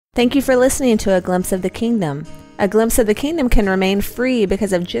Thank you for listening to A Glimpse of the Kingdom. A Glimpse of the Kingdom can remain free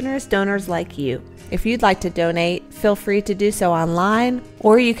because of generous donors like you. If you'd like to donate, feel free to do so online,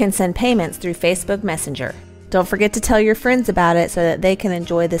 or you can send payments through Facebook Messenger. Don't forget to tell your friends about it so that they can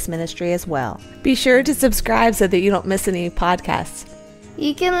enjoy this ministry as well. Be sure to subscribe so that you don't miss any podcasts.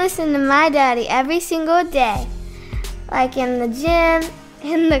 You can listen to my daddy every single day, like in the gym,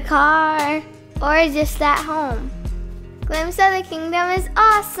 in the car, or just at home. Glimpse of the Kingdom is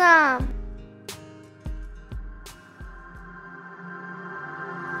awesome!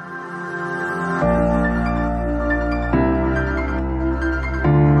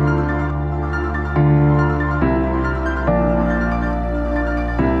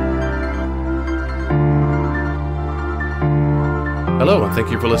 Hello, and thank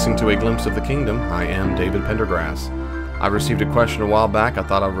you for listening to A Glimpse of the Kingdom. I am David Pendergrass. I received a question a while back I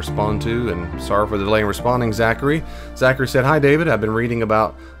thought I'd respond to, and sorry for the delay in responding, Zachary. Zachary said, "Hi David, I've been reading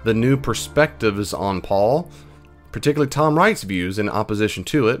about the new perspectives on Paul, particularly Tom Wright's views in opposition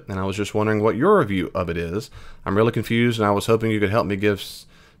to it, and I was just wondering what your view of it is. I'm really confused, and I was hoping you could help me give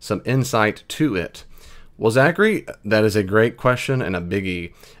some insight to it." Well, Zachary, that is a great question and a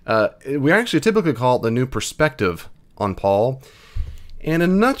biggie. We actually typically call it the new perspective on Paul. In a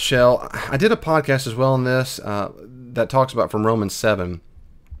nutshell, I did a podcast as well on this that talks about from Romans 7.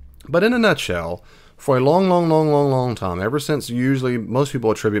 But in a nutshell, for a long time, ever since usually most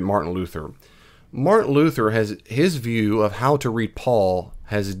people attribute Martin Luther has his view of how to read Paul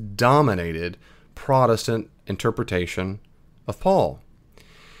has dominated Protestant interpretation of Paul.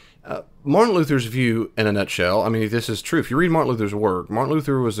 Martin Luther's view, in a nutshell, I mean, this is true. If you read Martin Luther's work, Martin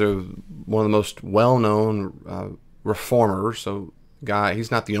Luther was one of the most well-known reformers, so guy. He's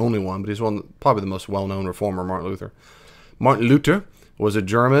not the only one, but he's probably the most well-known reformer, Martin Luther. Martin Luther was a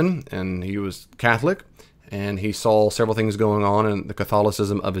German, and he was Catholic, and he saw several things going on in the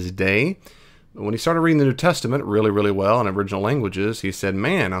Catholicism of his day. But when he started reading the New Testament really, really well in original languages, he said,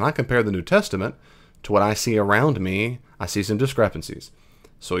 man, when I compare the New Testament to what I see around me, I see some discrepancies.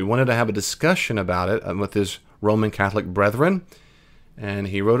 So he wanted to have a discussion about it with his Roman Catholic brethren, and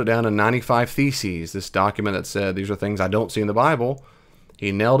he wrote it down in 95 Theses, this document that said, these are things I don't see in the Bible.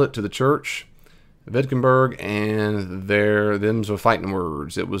 He nailed it to the church, Wittenberg, and them's were fighting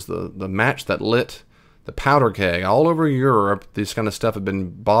words. It was the match that lit the powder keg. All over Europe, this kind of stuff had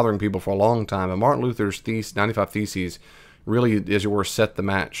been bothering people for a long time, and Martin Luther's 95 Theses really, as it were, set the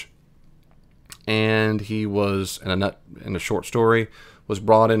match. And he was, in a short story, was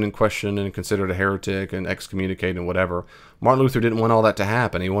brought in and questioned and considered a heretic and excommunicated and whatever. Martin Luther didn't want all that to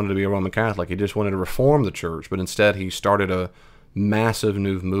happen. He wanted to be a Roman Catholic. He just wanted to reform the church, but instead he started a massive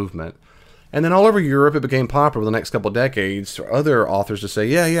new movement. And then all over Europe, it became popular the next couple of decades for other authors to say,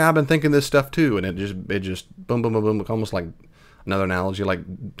 yeah, I've been thinking this stuff too. And it just boom, boom, boom, boom, almost like another analogy,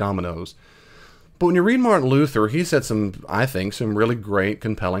 like dominoes. But when you read Martin Luther, he said I think, some really great,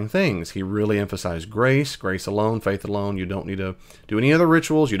 compelling things. He really emphasized grace alone, faith alone. You don't need to do any other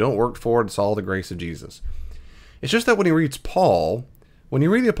rituals. You don't work for it. It's all the grace of Jesus. It's just that when he reads Paul, when you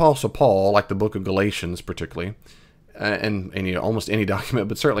read the Apostle Paul, like the book of Galatians particularly, and almost any document,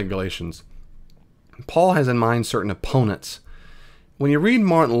 but certainly Galatians, Paul has in mind certain opponents. When you read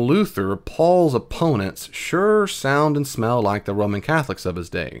Martin Luther, Paul's opponents sure sound and smell like the Roman Catholics of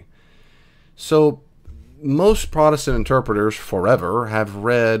his day. So most Protestant interpreters forever have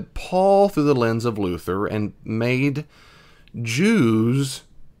read Paul through the lens of Luther and made Jews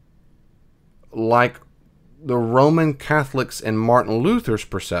like the Roman Catholics in Martin Luther's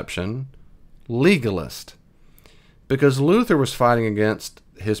perception legalist. Because Luther was fighting against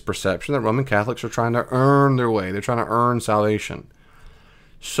his perception that Roman Catholics are trying to earn their way. They're trying to earn salvation.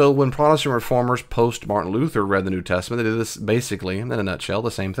 So when Protestant reformers post Martin Luther read the New Testament, they did this basically, in a nutshell,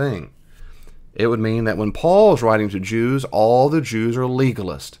 the same thing. It would mean that when Paul is writing to Jews, all the Jews are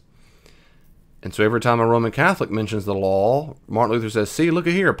legalist. And so every time a Roman Catholic mentions the law, Martin Luther says, see, look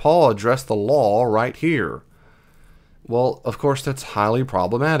at here, Paul addressed the law right here. Well, of course, that's highly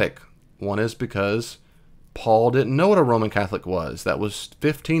problematic. One is because Paul didn't know what a Roman Catholic was. That was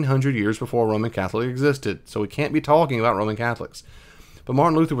 1,500 years before Roman Catholic existed. So we can't be talking about Roman Catholics. But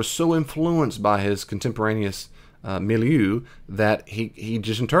Martin Luther was so influenced by his contemporaneous milieu that he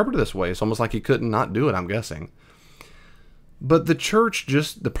just interpreted this way. It's almost like he couldn't not do it, I'm guessing. But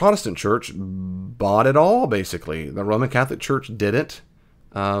the Protestant church bought it all, basically. The Roman Catholic Church didn't.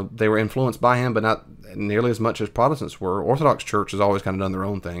 They were influenced by him, but not nearly as much as Protestants were. Orthodox Church has always kind of done their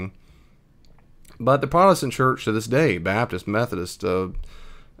own thing. But the Protestant church to this day, Baptist, Methodist, on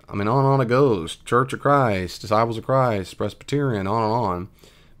and on it goes. Church of Christ, Disciples of Christ, Presbyterian, on and on.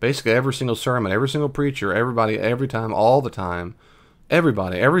 Basically every single sermon, every single preacher, everybody, every time, all the time,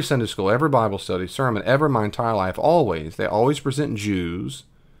 Everybody, every Sunday school, every Bible study, sermon, ever my entire life, they always present Jews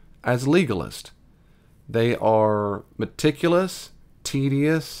as legalist. They are meticulous,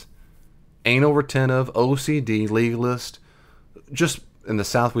 tedious, anal retentive, OCD, legalist. Just in the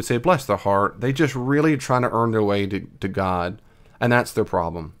South, we'd say, bless their heart. They just really trying to earn their way to God, and that's their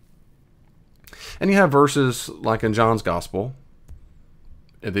problem. And you have verses like in John's Gospel,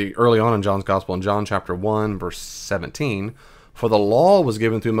 early on in John's Gospel, in John chapter 1, verse 17, for the law was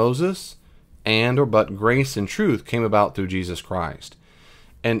given through Moses, but grace and truth came about through Jesus Christ.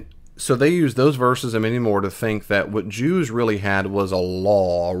 And so they use those verses and many more to think that what Jews really had was a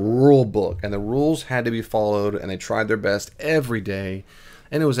law, a rule book, and the rules had to be followed, and they tried their best every day.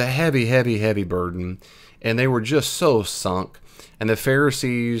 And it was a heavy, heavy, heavy burden, and they were just so sunk. And the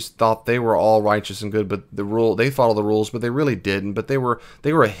Pharisees thought they were all righteous and good, but they followed the rules, but they really didn't. But they were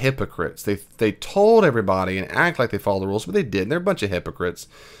hypocrites. They told everybody and act like they followed the rules, but they didn't. They're a bunch of hypocrites.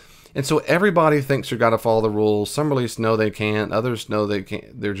 And so everybody thinks you've got to follow the rules. Some at least know they can't. Others know they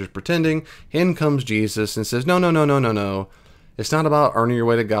can't. They're just pretending. In comes Jesus and says, no. It's not about earning your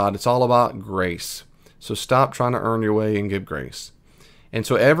way to God. It's all about grace. So stop trying to earn your way and give grace. And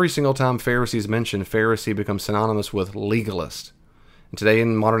so every single time Pharisees mentioned, Pharisee becomes synonymous with legalist. And today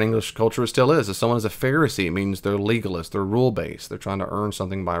in modern English culture, it still is. If someone is a Pharisee, it means they're legalist, they're rule-based. They're trying to earn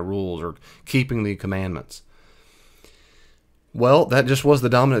something by rules or keeping the commandments. Well, that just was the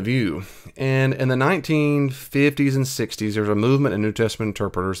dominant view. And in the 1950s and 60s, there was a movement in New Testament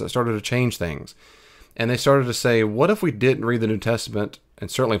interpreters that started to change things. And they started to say, what if we didn't read the New Testament,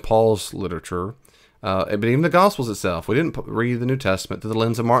 and certainly Paul's literature, but even the Gospels itself, we didn't read the New Testament through the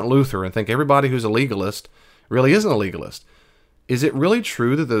lens of Martin Luther and think everybody who's a legalist really isn't a legalist. Is it really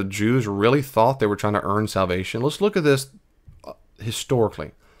true that the Jews really thought they were trying to earn salvation? Let's look at this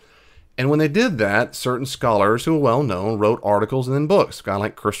historically. And when they did that, certain scholars who were well known wrote articles and then books. A guy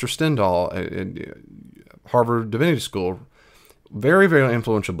like Christopher Stendhal at Harvard Divinity School, very, very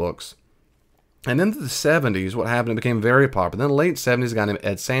influential books. And then in the 70s, what happened, it became very popular. Then in the late 70s, a guy named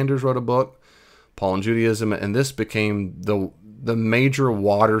Ed Sanders wrote a book, Paul and Judaism, and this became the major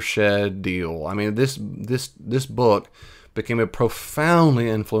watershed deal. I mean, this book became a profoundly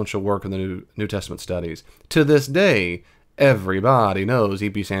influential work in the New Testament studies. To this day, everybody knows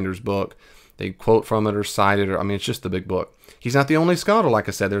E.P. Sanders' book. They quote from it or cite it. It's just the big book. He's not the only scholar, like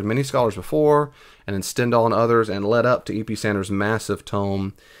I said. There's many scholars before, and then Stendhal and others, and led up to E.P. Sanders' massive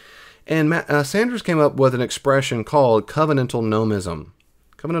tome. And Sanders came up with an expression called covenantal nomism.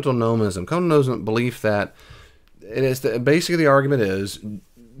 Covenantal nomism, belief that basically the argument is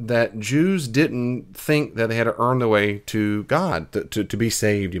that Jews didn't think that they had to earn their way to God, to be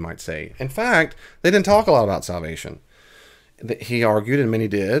saved, you might say. In fact, they didn't talk a lot about salvation. He argued, and many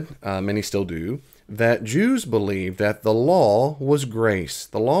did, many still do, that Jews believed that the law was grace.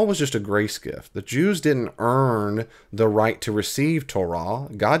 The law was just a grace gift. The Jews didn't earn the right to receive Torah.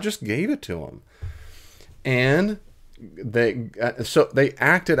 God just gave it to them. And they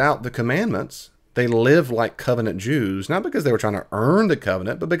acted out the commandments. They lived like covenant Jews, not because they were trying to earn the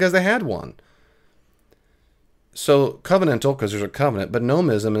covenant, but because they had one. So covenantal, because there's a covenant, but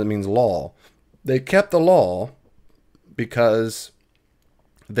nomism, it means law. They kept the law because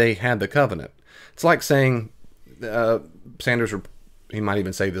they had the covenant. It's like saying, Sanders, he might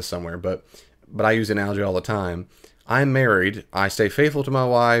even say this somewhere, but I use the analogy all the time. I'm married. I stay faithful to my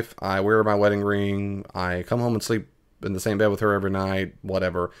wife. I wear my wedding ring. I come home and sleep in the same bed with her every night,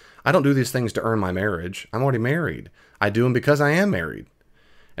 whatever. I don't do these things to earn my marriage. I'm already married. I do them because I am married.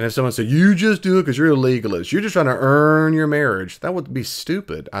 And if someone said, you just do it because you're a legalist, you're just trying to earn your marriage, that would be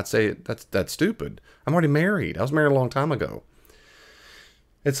stupid. I'd say that's stupid. I'm already married. I was married a long time ago.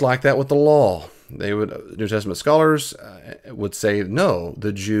 It's like that with the law. New Testament scholars would say, no,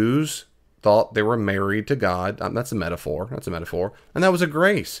 the Jews thought they were married to God. That's a metaphor. And that was a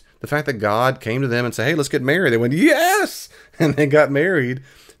grace. The fact that God came to them and said, hey, let's get married. They went, yes! And they got married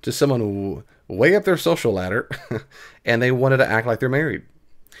to someone way up their social ladder. And they wanted to act like they're married.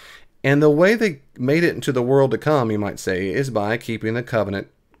 And the way they made it into the world to come, you might say, is by keeping the covenant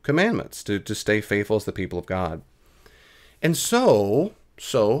commandments, to stay faithful as the people of God. And so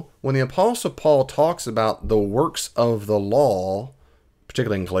when the Apostle Paul talks about the works of the law,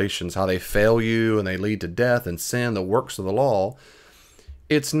 particularly in Galatians, how they fail you and they lead to death and sin, the works of the law,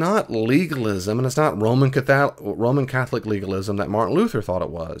 it's not legalism, and it's not Roman Catholic legalism that Martin Luther thought it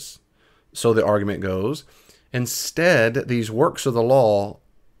was. So the argument goes. Instead, these works of the law,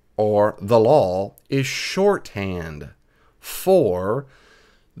 or the law, is shorthand for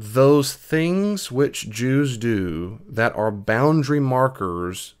those things which Jews do that are boundary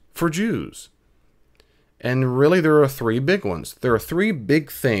markers for Jews. And really there are three big ones. There are three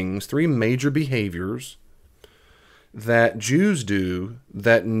big things, three major behaviors that Jews do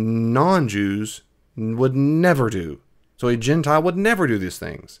that non-Jews would never do. So a Gentile would never do these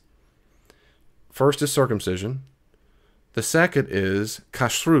things. First is circumcision. The second is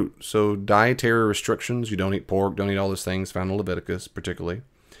kashrut, so dietary restrictions. You don't eat pork, don't eat all those things found in Leviticus particularly.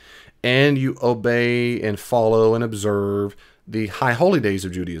 And you obey and follow and observe the high holy days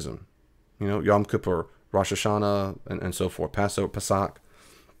of Judaism. You know, Yom Kippur, Rosh Hashanah, and so forth, Passover, Pesach.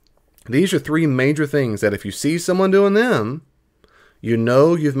 These are three major things that if you see someone doing them, you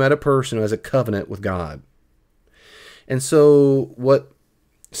know you've met a person who has a covenant with God. And so what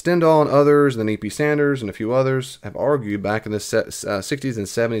Stendhal and others, and then E.P. Sanders and a few others have argued back in the 60s and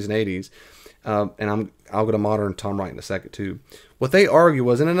 70s and 80s, and I'll go to modern Tom Wright in a second too. What they argue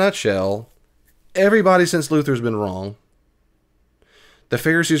was, in a nutshell, everybody since Luther's been wrong. The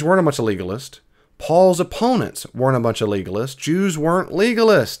Pharisees weren't a bunch of legalists. Paul's opponents weren't a bunch of legalists. Jews weren't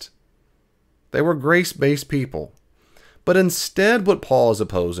legalists. They were grace-based people. But instead what Paul is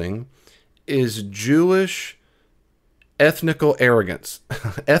opposing is Jewish ethnical arrogance.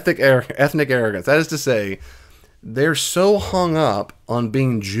 Ethnic arrogance. That is to say, they're so hung up on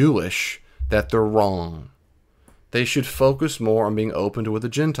being Jewish that they're wrong. They should focus more on being open to what the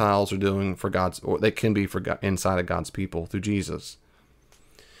Gentiles are doing for God's, or they can be for God, inside of God's people through Jesus.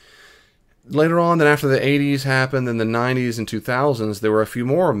 Later on, then after the 80s happened, in the 90s and 2000s, there were a few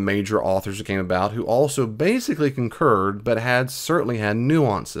more major authors that came about who also basically concurred, but certainly had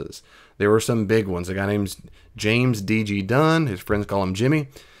nuances. There were some big ones. A guy named James D.G. Dunn, his friends call him Jimmy.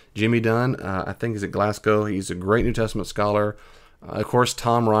 Jimmy Dunn, I think he's at Glasgow. He's a great New Testament scholar. Of course,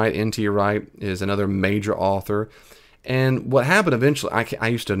 Tom Wright, N.T. Wright, is another major author. And what happened eventually, I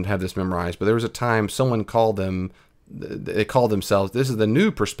used to have this memorized, but there was a time someone called them, they called themselves, this is the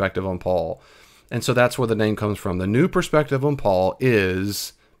new perspective on Paul. And so that's where the name comes from. The new perspective on Paul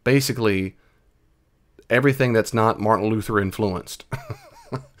is basically everything that's not Martin Luther influenced.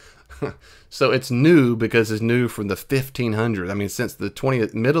 So it's new because it's new from the 1500s. I mean, since the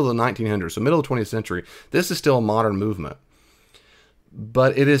middle of the 1900s, so middle of the 20th century, this is still a modern movement.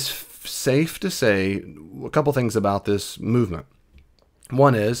 But it is safe to say a couple things about this movement.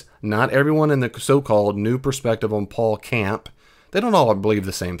 One is, not everyone in the so-called new perspective on Paul camp, they don't all believe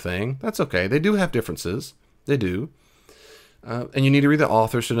the same thing. That's okay. They do have differences. They do. And you need to read the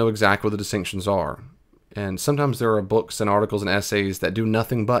authors to know exactly what the distinctions are. And sometimes there are books and articles and essays that do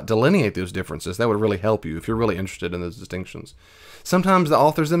nothing but delineate those differences. That would really help you if you're really interested in those distinctions. Sometimes the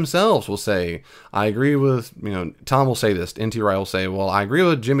authors themselves will say, I agree with, Tom will say this, N.T. Wright will say, well, I agree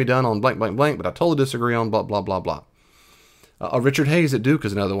with Jimmy Dunn on blank, blank, blank, but I totally disagree on blah, blah, blah, blah. Richard Hayes at Duke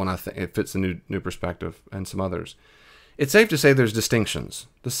is another one I think it fits the new perspective, and some others. It's safe to say there's distinctions.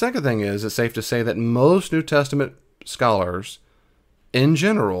 The second thing is, it's safe to say that most New Testament scholars, in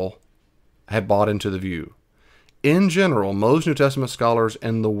general, have bought into the view. In general, most New Testament scholars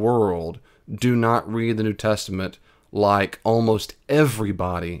in the world do not read the New Testament like almost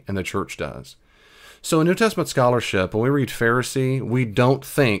everybody in the church does. So in New Testament scholarship, when we read Pharisee, we don't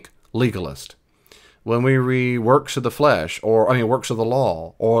think legalist. When we read works of the flesh, works of the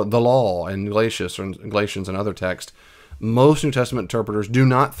law, or the law in Galatians and other texts, most New Testament interpreters do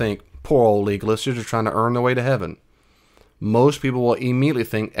not think poor old legalists are just trying to earn their way to heaven. Most people will immediately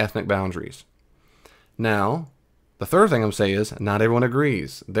think ethnic boundaries. Now, the third thing I'm saying is, not everyone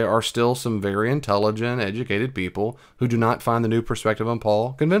agrees. There are still some very intelligent, educated people who do not find the new perspective on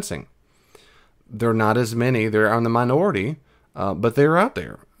Paul convincing. They're not as many. They're in the minority, but they're out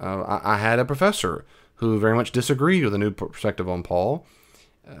there. I had a professor who very much disagreed with the new perspective on Paul,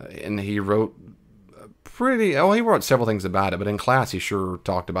 and he wrote he wrote several things about it, but in class he sure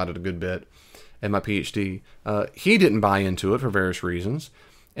talked about it a good bit. In my PhD, he didn't buy into it for various reasons.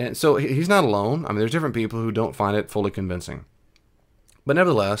 And so he's not alone. I mean, there's different people who don't find it fully convincing. But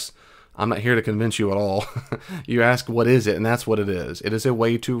nevertheless, I'm not here to convince you at all. You ask, what is it? And that's what it is. It is a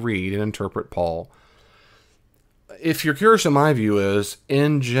way to read and interpret Paul. If you're curious what my view is,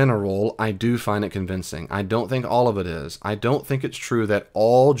 in general, I do find it convincing. I don't think all of it is. I don't think it's true that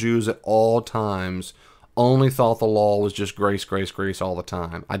all Jews at all times only thought the law was just grace, grace, grace all the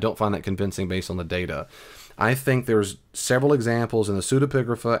time. I don't find that convincing based on the data. I think there's several examples in the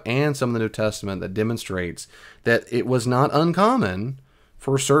pseudepigrapha and some of the New Testament that demonstrates that it was not uncommon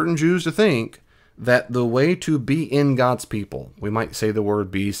for certain Jews to think that the way to be in God's people, we might say the word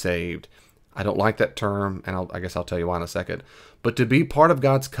be saved. I don't like that term, and I guess I'll tell you why in a second. But to be part of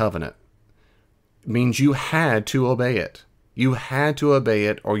God's covenant means you had to obey it. You had to obey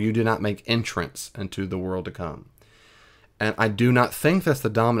it, or you did not make entrance into the world to come. And I do not think that's the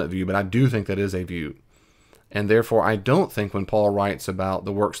dominant view, but I do think that is a view. And therefore, I don't think when Paul writes about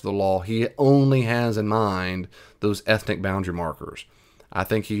the works of the law, he only has in mind those ethnic boundary markers. I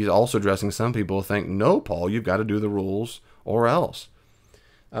think he's also addressing some people who think, no, Paul, you've got to do the rules or else.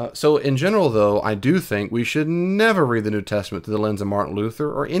 So in general, though, I do think we should never read the New Testament through the lens of Martin Luther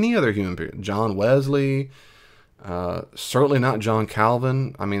or any other human being. John Wesley, certainly not John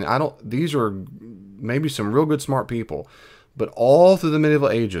Calvin. I mean, these are maybe some real good, smart people. But all through the medieval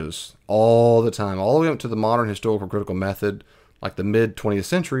ages, all the time, all the way up to the modern historical critical method, like the mid-20th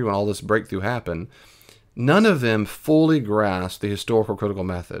century when all this breakthrough happened, none of them fully grasped the historical critical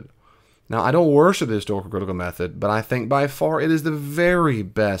method. Now, I don't worship the historical critical method, but I think by far it is the very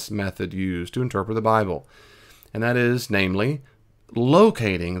best method used to interpret the Bible. And that is, namely,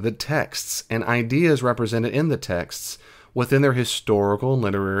 locating the texts and ideas represented in the texts within their historical and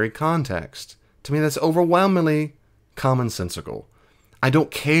literary context. To me, that's overwhelmingly commonsensical. I don't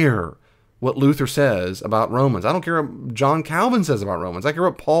care what Luther says about Romans. I don't care what John Calvin says about Romans. I care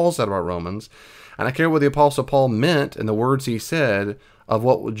what Paul said about Romans. And I care what the Apostle Paul meant in the words he said of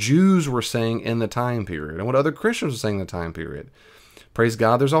what Jews were saying in the time period and what other Christians were saying in the time period. Praise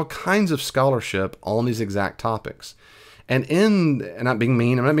God, there's all kinds of scholarship on these exact topics. And I'm not being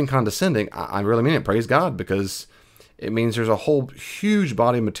mean, I'm not being condescending, I really mean it, praise God, because it means there's a whole huge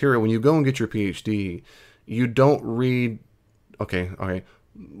body of material. When you go and get your PhD, you don't read, okay,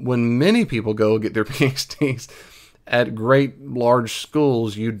 when many people go get their PhDs at great large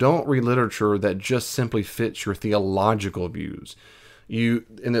schools, you don't read literature that just simply fits your theological views.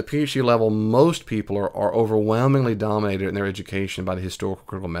 In the PhD level, most people are overwhelmingly dominated in their education by the historical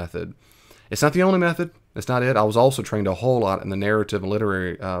critical method. It's not the only method. It's not it. I was also trained a whole lot in the narrative and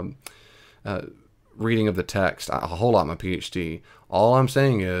literary reading of the text, a whole lot in my PhD. All I'm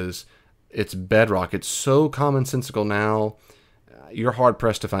saying is it's bedrock. It's so commonsensical now. You're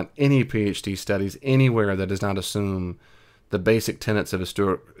hard-pressed to find any PhD studies anywhere that does not assume the basic tenets of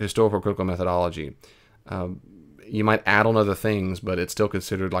historical critical methodology. You might add on other things, but it's still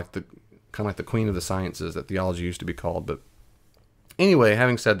considered like kind of like the queen of the sciences that theology used to be called. But anyway,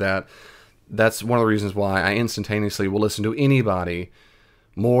 having said that, that's one of the reasons why I instantaneously will listen to anybody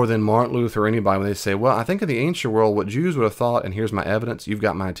more than Martin Luther or anybody when they say, well, I think in the ancient world what Jews would have thought, and here's my evidence, you've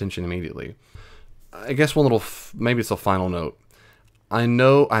got my attention immediately. I guess one little, maybe it's a final note. I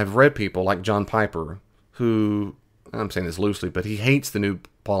know I've read people like John Piper who, I'm saying this loosely, but he hates the new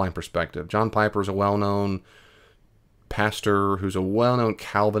Pauline perspective. John Piper is a well-known pastor who's a well-known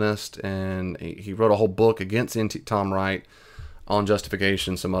Calvinist, and he wrote a whole book against Tom Wright on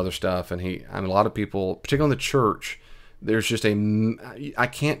justification, some other stuff. And a lot of people, particularly in the church, there's just I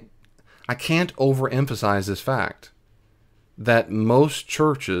can't overemphasize this fact that most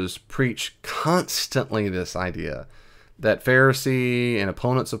churches preach constantly this idea that Pharisee and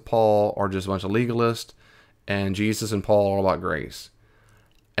opponents of Paul are just a bunch of legalists, and Jesus and Paul are all about grace.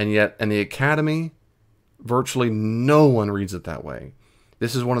 And yet, in the academy, virtually no one reads it that way.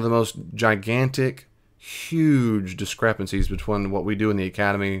 This is one of the most gigantic, huge discrepancies between what we do in the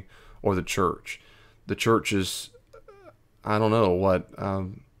academy or the church. The church is, I don't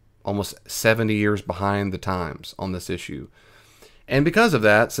know, almost 70 years behind the times on this issue. And because of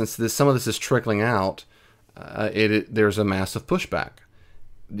that, since some of this is trickling out, there's a massive pushback.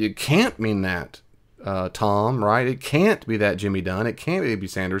 It can't mean that, Tom, right? It can't be that Jimmy Dunn. It can't be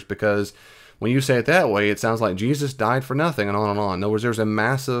Sanders, because when you say it that way, it sounds like Jesus died for nothing, and on and on. In other words, there's a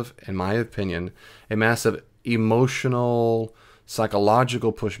massive, in my opinion, a massive emotional,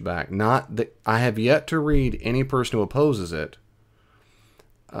 psychological pushback. Not that I have yet to read any person who opposes it,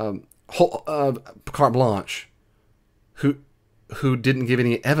 carte blanche, who didn't give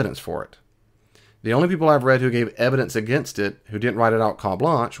any evidence for it. The only people I've read who gave evidence against it, who didn't write it out carte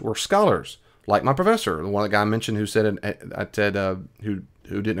blanche, were scholars, like my professor, the one guy I mentioned who said who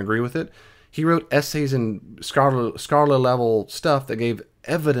didn't agree with it. He wrote essays and scholarly level stuff that gave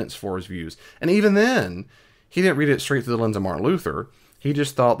evidence for his views. And even then, he didn't read it straight through the lens of Martin Luther. He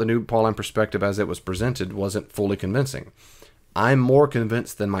just thought the new Pauline perspective as it was presented wasn't fully convincing. I'm more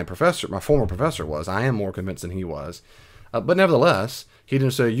convinced than my former professor was. I am more convinced than he was. But nevertheless, he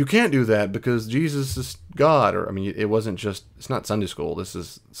didn't say, you can't do that because Jesus is God. It's not Sunday school. This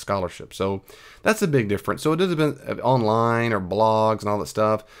is scholarship. So that's a big difference. So it doesn't been online or blogs and all that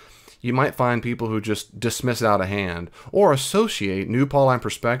stuff. You might find people who just dismiss it out of hand or associate New Pauline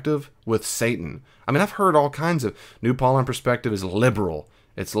perspective with Satan. I've heard all kinds of New Pauline perspective is liberal.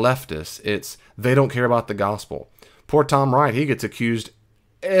 It's leftist. They don't care about the gospel. Poor Tom Wright, he gets accused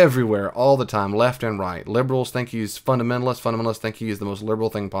everywhere, all the time, left and right. Liberals think he's fundamentalist. Fundamentalists think he is the most liberal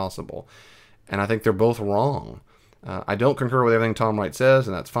thing possible. And I think they're both wrong. I don't concur with everything Tom Wright says,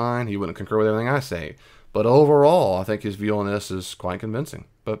 and that's fine. He wouldn't concur with everything I say. But overall, I think his view on this is quite convincing.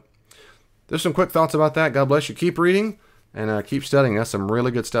 But there's some quick thoughts about that. God bless you. Keep reading and keep studying. That's some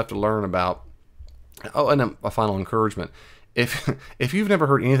really good stuff to learn about. Oh, and a final encouragement. If you've never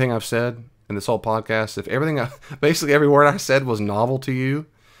heard anything I've said in this whole podcast, if basically every word I said was novel to you,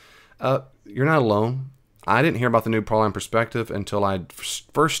 you're not alone. I didn't hear about the new Pauline perspective until I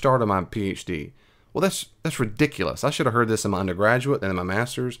first started my PhD. Well, that's ridiculous. I should have heard this in my undergraduate and in my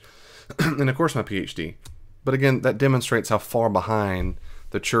master's, and of course my PhD. But again, that demonstrates how far behind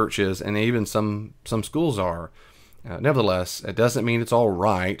the church is, and even some schools are. Nevertheless, it doesn't mean it's all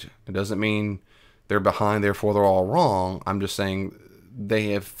right. It doesn't mean they're behind, therefore they're all wrong. I'm just saying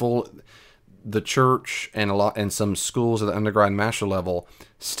they have the church and some schools at the undergrad and master level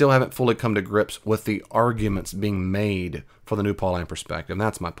still haven't fully come to grips with the arguments being made for the new Pauline perspective. And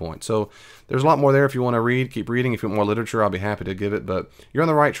that's my point. So there's a lot more there. If you want to read, keep reading. If you want more literature, I'll be happy to give it. But you're on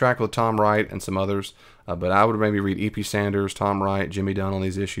the right track with Tom Wright and some others. But I would maybe read E.P. Sanders, Tom Wright, Jimmy Dunn on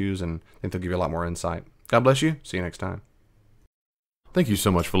these issues, and I think they'll give you a lot more insight. God bless you. See you next time. Thank you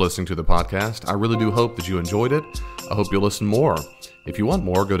so much for listening to the podcast. I really do hope that you enjoyed it. I hope you'll listen more. If you want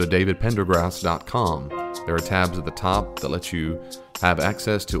more, go to davidpendergrass.com. There are tabs at the top that let you have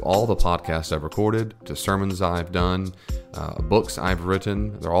access to all the podcasts I've recorded, to sermons I've done, books I've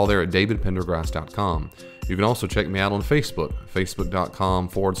written. They're all there at davidpendergrass.com. You can also check me out on Facebook,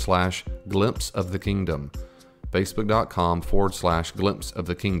 facebook.com/glimpse of the kingdom, facebook.com/glimpse of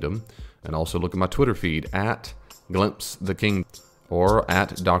the kingdom, and also look at my Twitter feed at glimpse the kingdom, or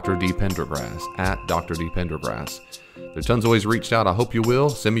at Dr. D. Pendergrass, at Dr. D. Pendergrass. There's tons of ways reached out. I hope you will.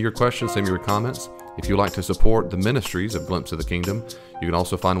 Send me your questions, send me your comments. If you'd like to support the ministries of Glimpse of the Kingdom, you can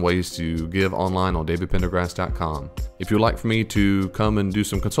also find ways to give online on davidpendergrass.com. If you'd like for me to come and do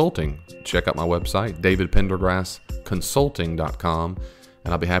some consulting, check out my website, davidpendergrassconsulting.com,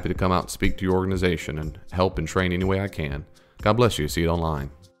 and I'll be happy to come out and speak to your organization and help and train any way I can. God bless you. See you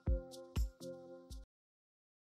online.